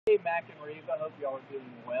Hey, Mac and Reeve, I hope y'all are doing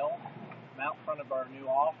well. I'm out front of our new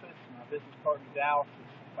office. My business partner Dallas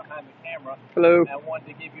is behind the camera. Hello. And I wanted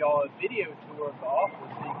to give y'all a video tour of the office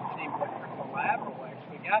so you can see what collateral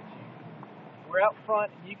actually got you. We're out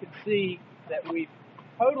front and you can see that we've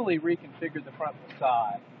totally reconfigured the front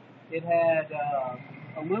facade. It had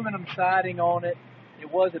aluminum siding on it.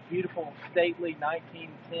 It was a beautiful, stately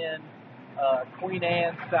 1910 Queen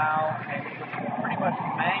Anne style, and it was pretty much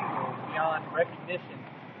mangled beyond recognition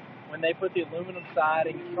when they put the aluminum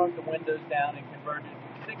siding, shrunk the windows down, and converted it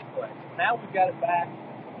to sixplex. Now we've got it back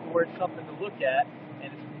to where it's something to look at,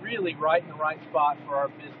 and it's really right in the right spot for our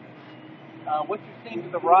business. What you're seeing to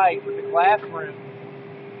the right with the glass room,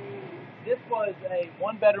 this was a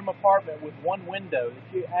one-bedroom apartment with one window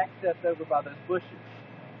that you access over by those bushes.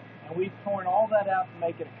 And we've torn all that out to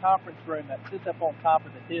make it a conference room that sits up on top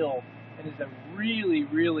of the hill and is a really,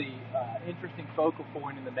 really interesting focal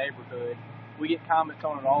point in the neighborhood. We get comments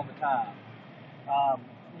on it all the time.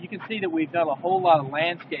 You can see that we've done a whole lot of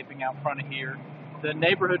landscaping out front of here. The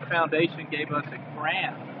Neighborhood Foundation gave us a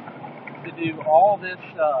grant to do all this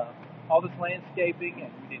landscaping,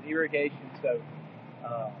 and we did irrigation. So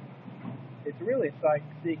it's really exciting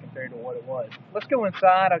to see compared to what it was. Let's go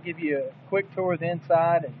inside. I'll give you a quick tour of the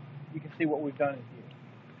inside, and you can see what we've done in here.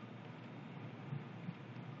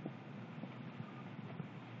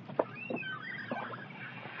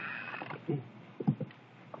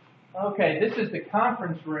 Okay, this is the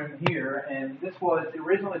conference room here, and this was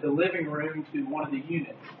originally the living room to one of the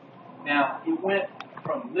units. Now, it went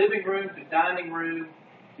from living room to dining room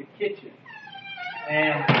to kitchen,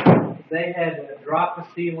 and they had to drop the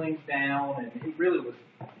ceilings down, and it really was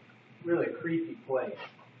a creepy place.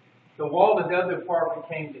 The wall of the other apartment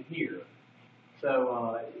came to here,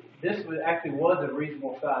 so this actually was a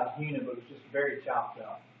reasonable sized unit, but it was just very chopped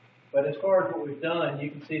up. But as far as what we've done, you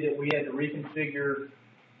can see that we had to reconfigure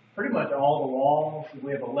pretty much all the walls.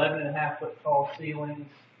 We have 11.5-foot tall ceilings,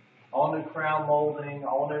 all new crown molding,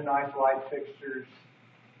 all new nice light fixtures.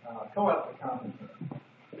 Go out to the conference room.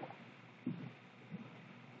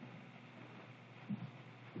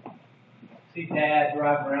 See Dad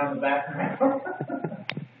driving around the background.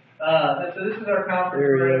 So this is our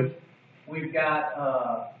conference room. We've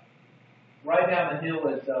got right down the hill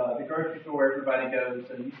is the grocery store everybody goes,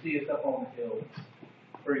 so you see us up on the hill.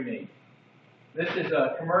 It's pretty neat. This is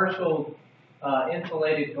a commercial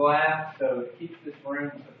insulated glass, so it keeps this room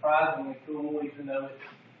surprisingly cool, even though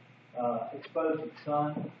it's exposed to the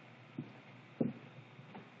sun.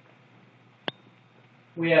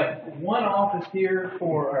 We have one office here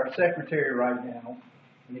for our secretary right now,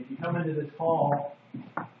 and if you come into this hall,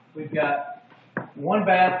 we've got one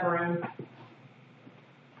bathroom.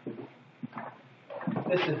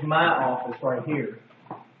 This is my office right here.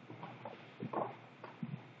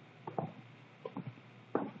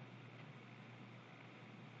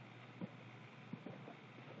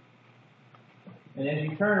 And as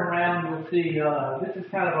you turn around, you'll see this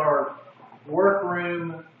is kind of our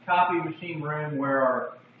workroom, copy machine room where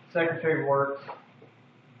our secretary works.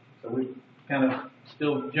 So we kind of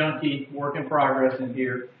still junky, work in progress in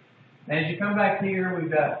here. And as you come back here,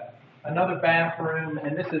 we've got another bathroom,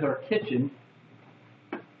 and this is our kitchen.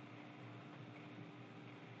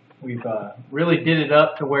 We've really did it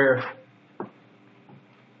up to where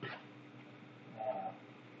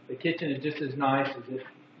the kitchen is just as nice as if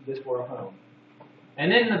this were a home. And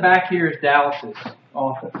then in the back here is Dallas's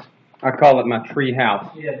office. I call it my tree house.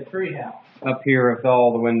 Yeah, the tree house. Up here with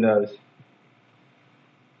all the windows.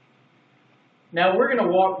 Now we're going to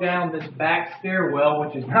walk down this back stairwell,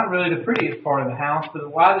 which is not really the prettiest part of the house, but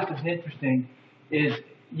why this is interesting is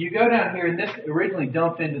you go down here, and this originally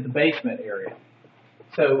dumped into the basement area.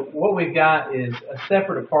 So what we've got is a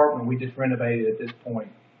separate apartment we just renovated at this point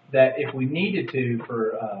that if we needed to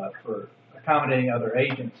for accommodating other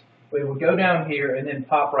agents, we would go down here and then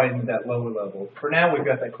pop right into that lower level. For now, we've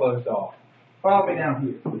got that closed off. Follow me down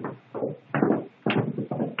here.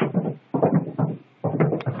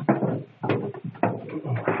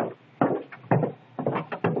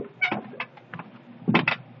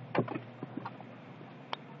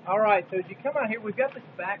 All right, so as you come out here, we've got this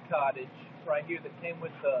back cottage right here that came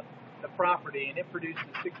with the property, and it produces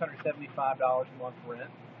 $675 a month rent.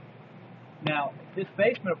 Now, this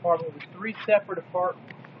basement apartment was 3 separate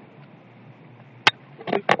apartments.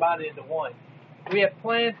 We combined it into one. We have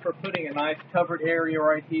plans for putting a nice covered area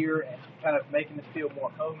right here and kind of making this feel more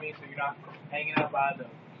homey so you're not hanging out by the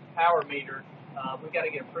power meter. We've got to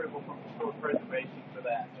get approval from historic preservation for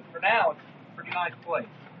that. But for now, it's a pretty nice place.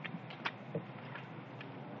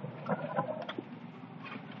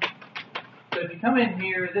 So if you come in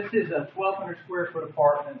here, this is a 1,200 square foot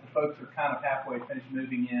apartment. The folks are kind of halfway finished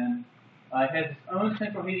moving in. It has its own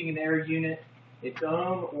central heating and air unit, its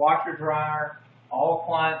own washer dryer, all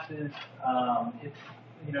appliances. It's,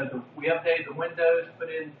 you know, we updated the windows, put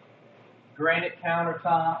in granite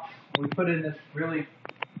countertops. We put in this really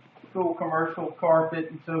cool commercial carpet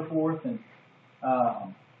and so forth. And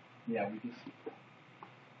yeah,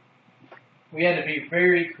 we had to be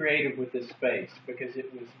very creative with this space because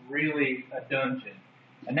it was really a dungeon.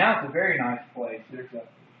 And now it's a very nice place. There's a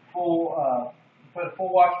full, put a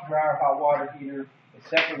full washer dryer, hot water heater. It's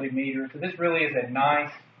separately metered. So this really is a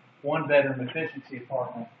nice one-bedroom efficiency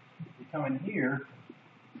apartment. You come in here,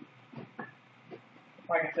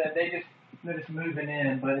 like I said, they're just moving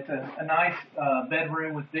in, but it's a nice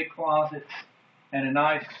bedroom with big closets and a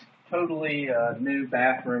nice, totally new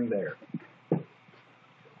bathroom there.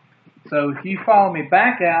 So if you follow me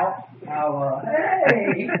back out, I'll,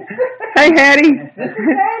 hey! Hey, Hattie! This is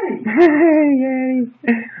Hattie! Hey,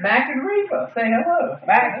 Hattie! Mac and Reba, say hello.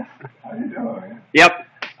 Magnus, how you doing? Yep.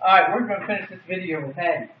 Alright, we're going to finish this video with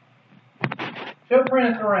Hattie. Show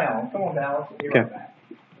Prentice around. Come on, Dallas. Be right back.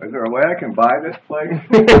 Is there a way I can buy this place?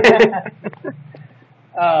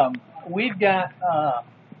 We've got,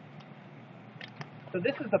 so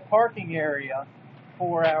this is the parking area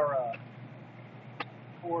for our,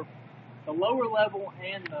 for the lower level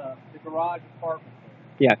and the garage apartment.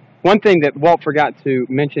 Yeah. One thing that Walt forgot to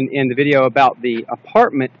mention in the video about the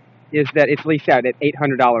apartment is that it's leased out at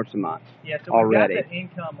 $800 a month. Yeah, so already. We've got that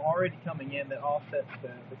income already coming in that offsets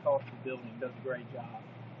the cost of the building. Does a great job.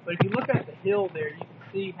 But if you look at the hill there, you can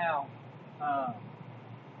see how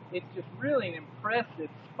it's just really an impressive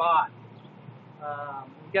spot.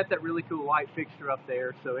 We've got that really cool light fixture up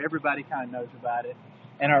there, so everybody kind of knows about it.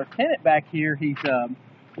 And our tenant back here, he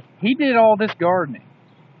did all this gardening.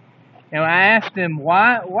 And I asked him,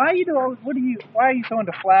 why are you so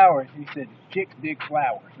into flowers? He said, chicks dig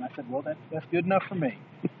flowers. And I said, well, that's good enough for me.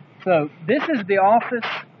 So this is the office.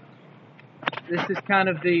 This is kind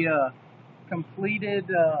of the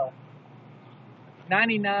completed,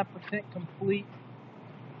 99% complete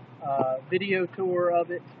video tour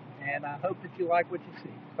of it. And I hope that you like what you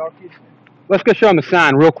see. Talk to you soon. Let's go show them the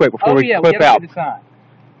sign real quick before we clip out. The sign.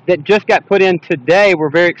 That just got put in today. We're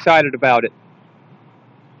very excited about it.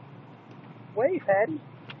 Wave, Hattie.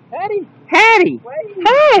 Hattie. Hattie. Wave.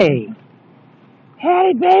 Hey.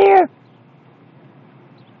 Hattie Bear.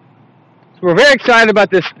 So we're very excited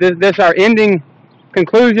about this. This our ending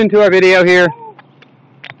conclusion to our video here.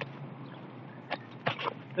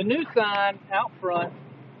 The new sign out front.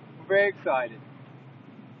 We're very excited.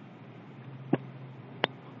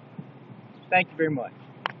 Thank you very much.